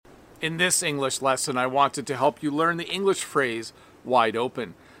In this English lesson, I wanted to help you learn the English phrase, wide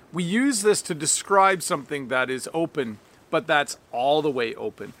open. We use this to describe something that is open, but that's all the way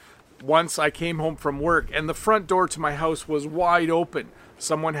open. Once I came home from work and the front door to my house was wide open.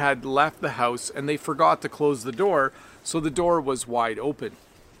 Someone had left the house and they forgot to close the door, so the door was wide open.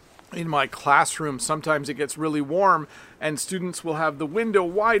 In my classroom, sometimes it gets really warm and students will have the window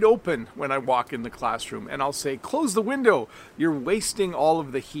wide open when I walk in the classroom. And I'll say, close the window. You're wasting all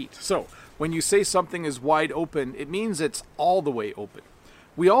of the heat. So when you say something is wide open, it means it's all the way open.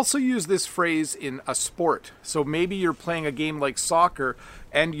 We also use this phrase in a sport. So maybe you're playing a game like soccer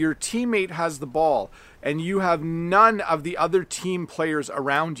and your teammate has the ball and you have none of the other team players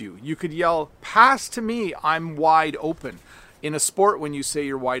around you. You could yell, pass to me, I'm wide open. In a sport, when you say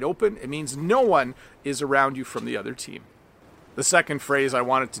you're wide open, it means no one is around you from the other team. The second phrase I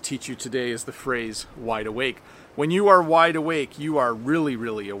wanted to teach you today is the phrase wide awake. When you are wide awake, you are really,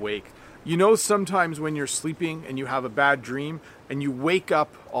 really awake. You know, sometimes when you're sleeping and you have a bad dream and you wake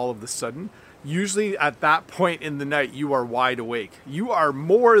up all of a sudden, usually at that point in the night, you are wide awake. You are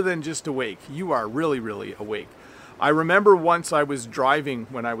more than just awake. You are really, really awake. I remember once I was driving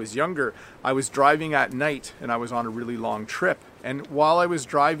when I was younger. I was driving at night and I was on a really long trip. And while I was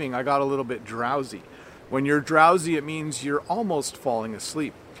driving, I got a little bit drowsy. When you're drowsy, it means you're almost falling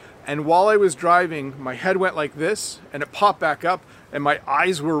asleep. And while I was driving, my head went like this and it popped back up and my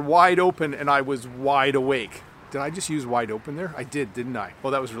eyes were wide open and I was wide awake. Did I just use wide open there? I did, didn't I?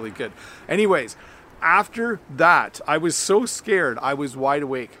 Well, that was really good. Anyways, after that, I was so scared, I was wide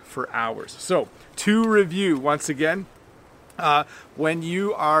awake for hours. So, to review once again,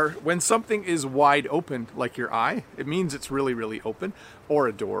 when something is wide open, like your eye, it means it's really, really open, or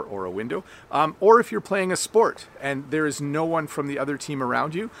a door or a window. Or if you're playing a sport and there is no one from the other team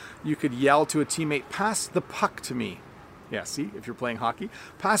around you, you could yell to a teammate, pass the puck to me. Yeah, see, if you're playing hockey,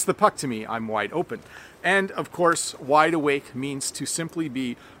 pass the puck to me, I'm wide open. And of course, wide awake means to simply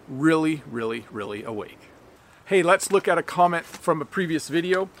be really, really, really awake. Hey, let's look at a comment from a previous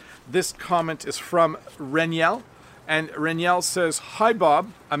video. This comment is from Reniel. And Reniel says, hi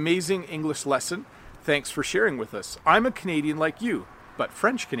Bob, amazing English lesson. Thanks for sharing with us. I'm a Canadian like you, but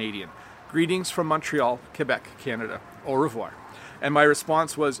French Canadian. Greetings from Montreal, Quebec, Canada. Au revoir. And my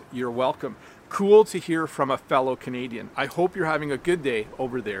response was, you're welcome. Cool to hear from a fellow Canadian. I hope you're having a good day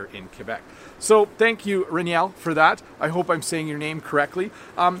over there in Quebec. So thank you, Reniel, for that. I hope I'm saying your name correctly.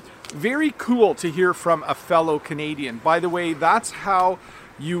 Very cool to hear from a fellow Canadian. By the way, that's how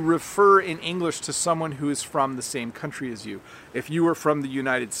you refer in English to someone who is from the same country as you. If you were from the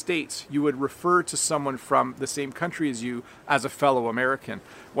United States, you would refer to someone from the same country as you as a fellow American.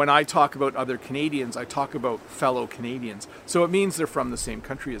 When I talk about other Canadians, I talk about fellow Canadians. So it means they're from the same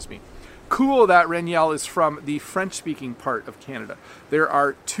country as me. Cool that Reniel is from the French-speaking part of Canada. There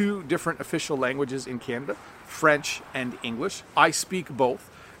are two different official languages in Canada, French and English. I speak both.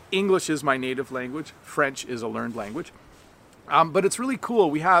 English is my native language. French is a learned language. But it's really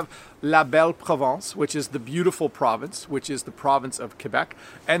cool. We have La Belle Province, which is the beautiful province, which is the province of Quebec.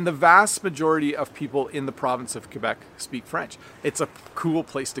 And the vast majority of people in the province of Quebec speak French. It's a cool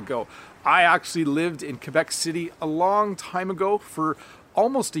place to go. I actually lived in Quebec City a long time ago for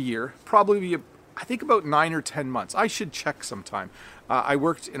almost a year, probably I think about 9 or 10 months. I should check sometime. I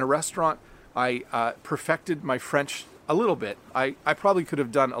worked in a restaurant. I perfected my French a little bit. I probably could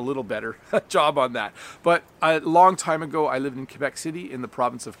have done a little better job on that. But a long time ago, I lived in Quebec City in the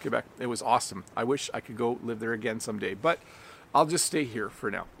province of Quebec. It was awesome. I wish I could go live there again someday, but I'll just stay here for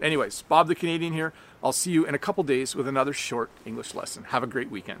now. Anyways, Bob the Canadian here. I'll see you in a couple days with another short English lesson. Have a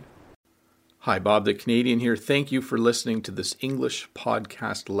great weekend. Hi, Bob the Canadian here. Thank you for listening to this English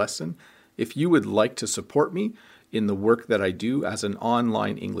podcast lesson. If you would like to support me in the work that I do as an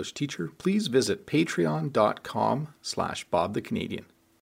online English teacher, please visit patreon.com/Bob the Canadian.